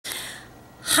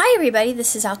Hi everybody,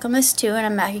 this is Alchemist2 and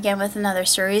I'm back again with another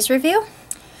series review.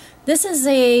 This is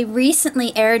a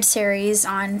recently aired series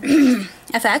on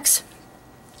FX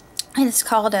and it's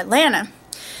called Atlanta.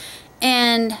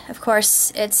 And of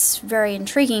course it's very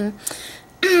intriguing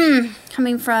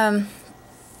coming from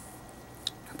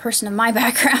a person of my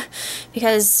background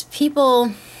because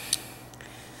people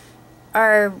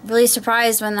are really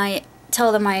surprised when I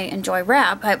tell them I enjoy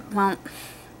rap.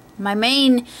 My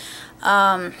main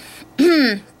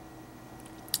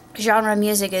genre of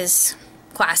music is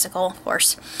classical, of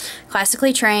course,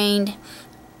 classically trained,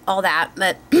 all that,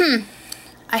 but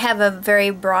I have a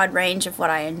very broad range of what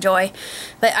I enjoy,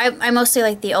 but I mostly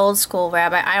like the old school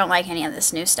rap. I don't like any of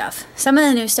this new stuff. Some of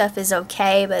the new stuff is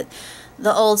okay, but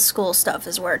the old school stuff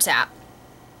is where it's at.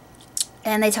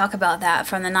 And they talk about that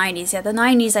from the 90s. Yeah, the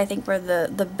 90s I think were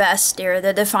the best era,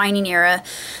 the defining era,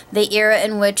 the era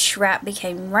in which rap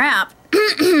became rap,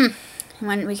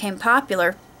 when it became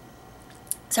popular.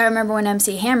 So I remember when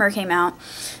MC Hammer came out,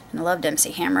 and I loved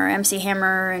MC Hammer. MC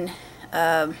Hammer and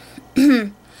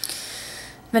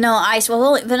Vanilla Ice.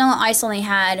 Well, Vanilla Ice only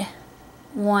had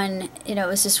one, it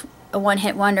was just a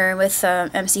one-hit wonder. With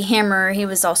MC Hammer, he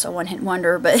was also a one-hit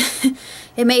wonder, but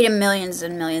it made him millions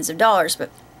and millions of dollars. But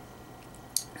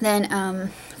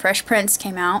then Fresh Prince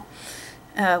came out,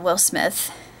 Will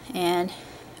Smith, and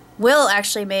Will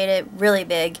actually made it really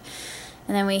big.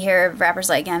 And then we hear rappers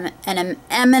like Eminem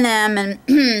and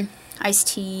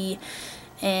Ice-T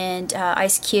and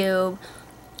Ice Cube,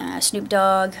 Snoop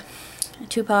Dogg,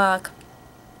 Tupac,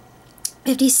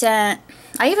 50 Cent.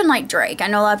 I even like Drake. I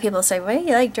know a lot of people say, what do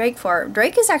you like Drake for?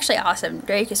 Drake is actually awesome.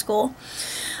 Drake is cool.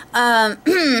 I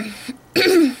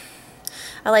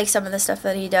like some of the stuff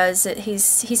that he does. He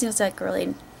seems like a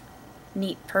really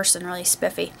neat person, really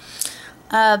spiffy.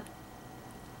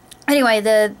 Anyway,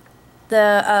 the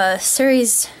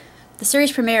series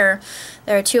premiere,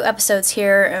 there are 2 episodes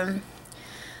here.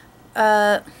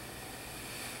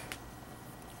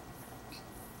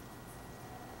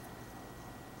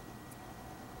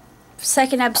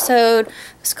 Second episode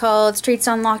was called Streets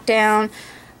on Lockdown.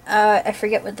 I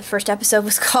forget what the first episode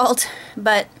was called,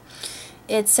 but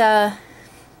it's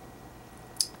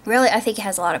really, I think it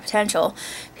has a lot of potential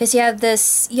because you have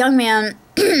this young man.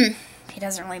 He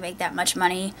doesn't really make that much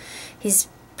money. He's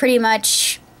pretty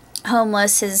much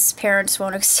homeless. His parents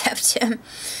won't accept him,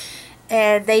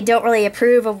 and they don't really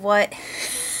approve of what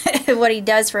what he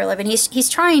does for a living. He's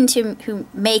trying to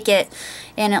make it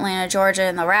in Atlanta, Georgia,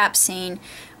 in the rap scene,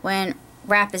 when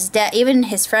rap is dead. Even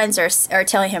his friends are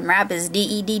telling him rap is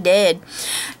DED dead.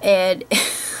 And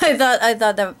I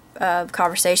thought the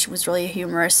conversation was really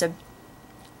humorous.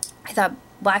 I thought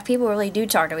black people really do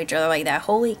talk to each other like that.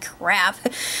 Holy crap.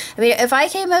 I mean, if I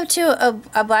came up to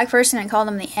a black person and called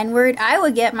them the N-word, I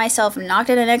would get myself knocked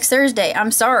in next Thursday.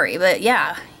 I'm sorry, but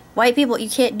yeah, white people, you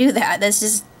can't do that. That's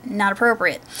just not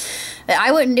appropriate. But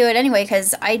I wouldn't do it anyway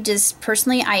because I just,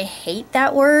 personally, I hate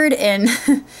that word, and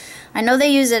I know they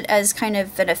use it as kind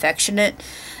of an affectionate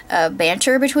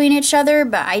banter between each other,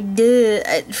 but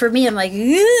for me, I'm like,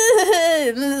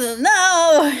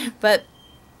 no, but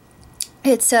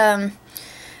it's an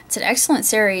excellent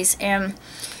series, and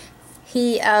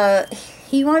he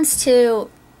wants to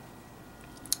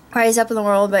rise up in the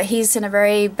world, but he's in a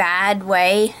very bad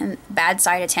way, and bad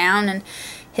side of town. And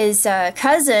his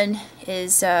cousin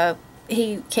is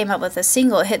he came up with a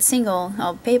hit single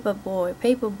called Paperboy,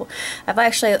 Paperboy.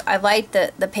 I liked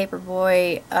the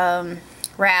Paperboy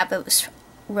rap. It was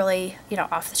really,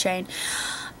 off the chain.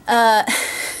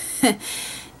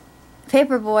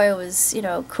 Paperboy was,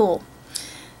 cool.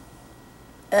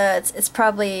 It's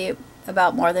probably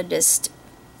about more than just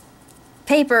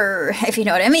paper, if you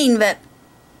know what I mean. But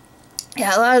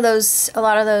yeah, a lot of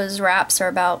those raps are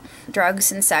about drugs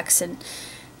and sex and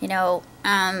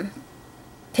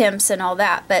pimps and all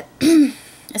that. But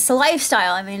it's a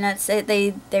lifestyle. I mean, that's it.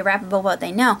 They rap about what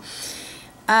they know.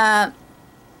 But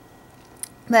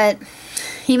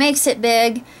he makes it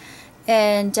big,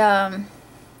 and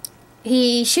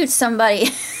he shoots somebody.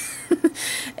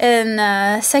 In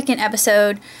the second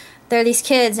episode, there are these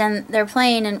kids and they're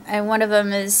playing, and one of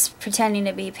them is pretending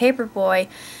to be Paperboy,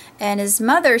 and his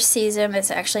mother sees him. It's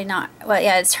actually not, well,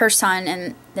 yeah, it's her son,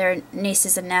 and their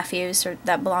nieces and nephews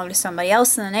that belong to somebody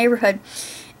else in the neighborhood.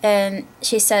 And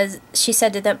she said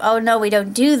to them, "Oh no, we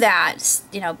don't do that.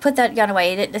 Put that gun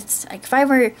away." It's like, if I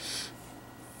were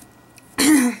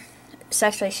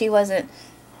sexually, she wasn't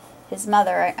his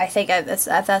mother. I think that's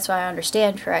what I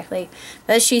understand correctly.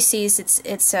 But she sees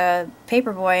it's a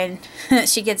Paperboy, and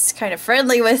she gets kind of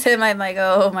friendly with him. I'm like,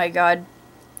 oh my god.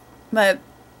 But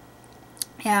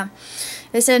Yeah,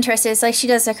 it's interesting. It's like she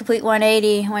does a complete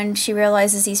 180 when she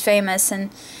realizes he's famous, and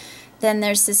then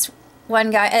there's this one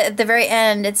guy at the very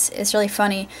end. It's really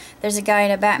funny. There's a guy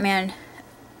in a Batman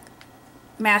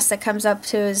mask that comes up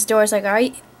to his door. It's like,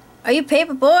 are you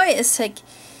Paper Boy? It's like,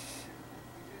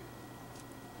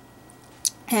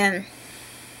 and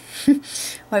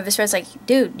one of his friends like,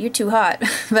 dude, you're too hot.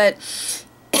 But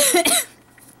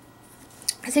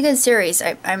it's a good series.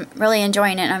 I'm really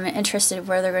enjoying it. I'm interested in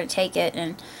where they're going to take it,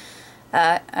 and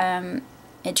I'm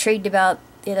intrigued about,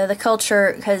 you know, the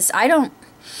culture, because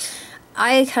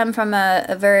I come from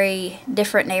a very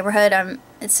different neighborhood.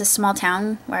 It's a small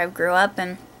town where I grew up,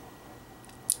 and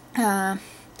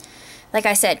like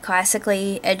I said,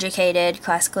 classically educated,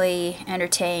 classically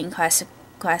entertained, classic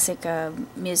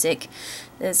music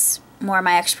is more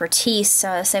my expertise.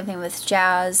 Same thing with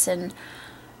jazz and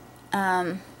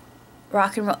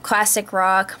rock and roll, classic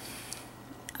rock.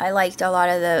 I liked a lot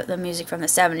of the music from the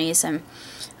 70s, and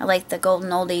I liked the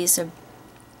golden oldies. And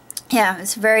yeah,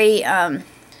 it's very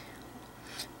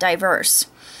diverse.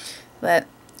 But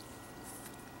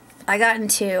I got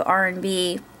into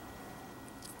R&B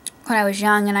when I was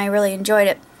young, and I really enjoyed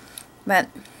it. But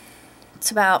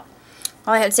it's about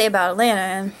all I had to say about Atlanta,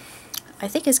 and I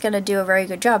think it's going to do a very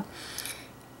good job.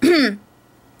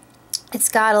 It's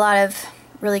got a lot of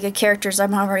really good characters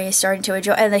I'm already starting to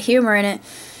enjoy, and the humor in it.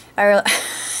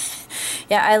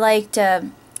 Yeah, I liked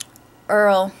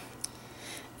Earl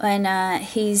when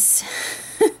he's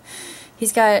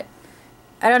he's got,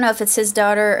 I don't know if it's his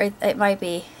daughter, or it might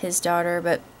be his daughter,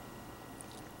 but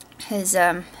his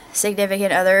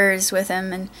significant other is with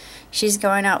him, and she's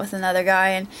going out with another guy,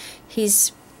 and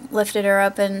he's lifted her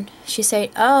up, and she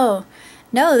said, "Oh,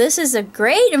 no, this is a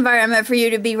great environment for you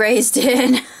to be raised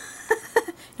in."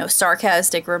 No,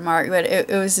 sarcastic remark, but it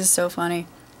was just so funny.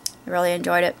 I really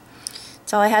enjoyed it.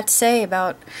 That's all I have to say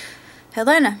about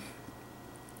Atlanta.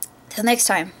 Till next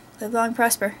time, live long and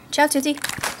prosper. Ciao, tutti.